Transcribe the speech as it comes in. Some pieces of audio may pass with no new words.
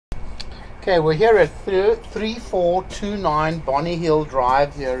Okay, we're here at 3429 Bonnie Hill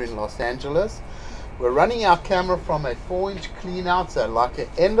Drive here in Los Angeles. We're running our camera from a 4-inch clean out, so like an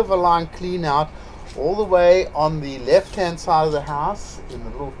end of a line clean out, all the way on the left hand side of the house in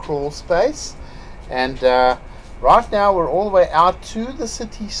the little crawl space. And right now we're all the way out to the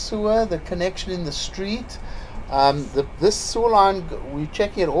city sewer, the connection in the street. This sewer line, we're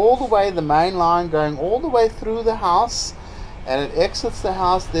checking it all the way, the main line going all the way through the house, and it exits the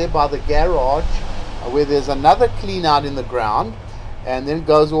house there by the garage where there's another clean out in the ground, and then it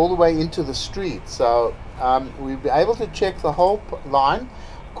goes all the way into the street. So we'll be able to check the whole line.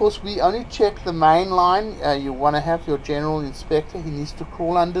 Of course, we only check the main line. You want to have your general inspector. He needs to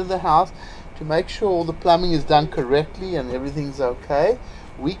crawl under the house to make sure all the plumbing is done correctly and everything's okay.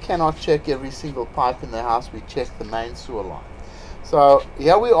 We cannot check every single pipe in the house. We check the main sewer line. So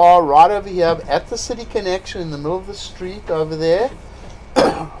here we are, right over here at the city connection in the middle of the street over there.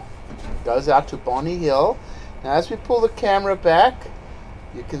 Goes out to Bonnie Hill. Now as we pull the camera back,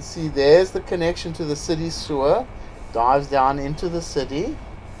 you can see there's the connection to the city sewer. Dives down into the city.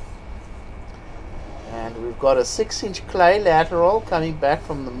 And we've got a 6-inch clay lateral coming back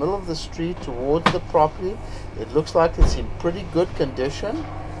from the middle of the street towards the property. It looks like it's in pretty good condition.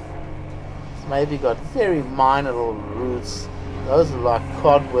 It's maybe got very minor little roots. Those are like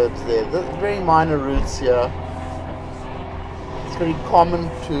cobwebs there. Very minor roots here. It's very common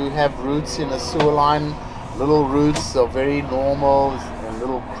to have roots in a sewer line. Little roots are very normal, and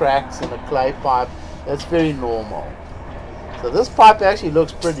little cracks in a clay pipe. That's very normal. So this pipe actually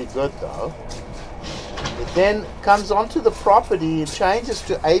looks pretty good though. It then comes onto the property. It changes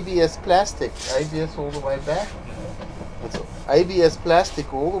to ABS plastic. ABS all the way back. It's ABS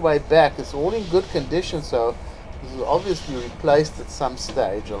plastic all the way back. It's all in good condition, so this is obviously replaced at some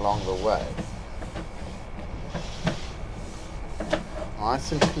stage along the way.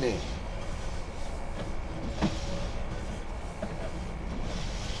 Nice and clean.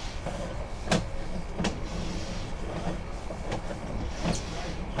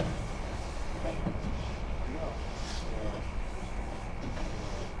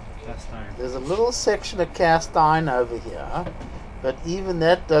 There's a little section of cast iron over here, but even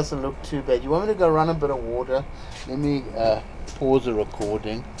that doesn't look too bad. You want me to go run a bit of water? Let me pause the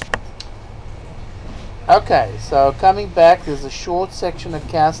recording. Okay, so coming back, there's a short section of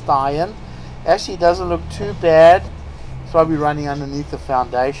cast iron. Actually, it doesn't look too bad. It's probably running underneath the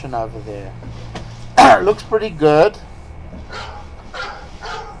foundation over there. Looks pretty good.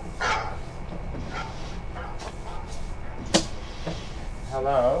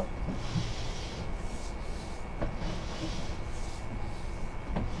 Hello?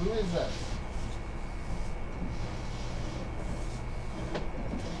 Who is that?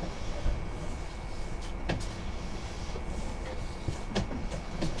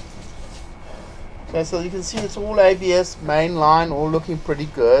 Okay, so you can see it's all ABS main line, all looking pretty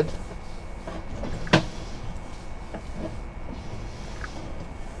good.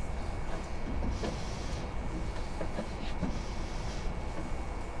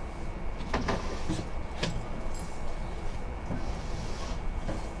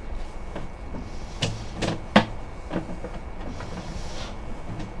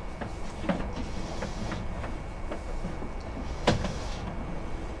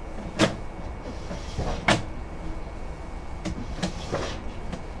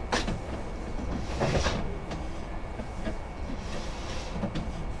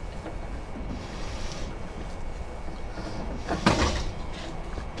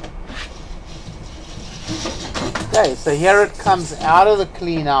 Okay, so here it comes out of the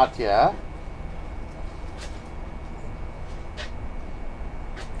clean out here.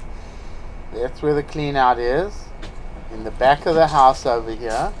 That's where the clean out is, in the back of the house over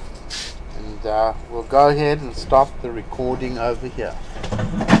here. And we'll go ahead and stop the recording over here.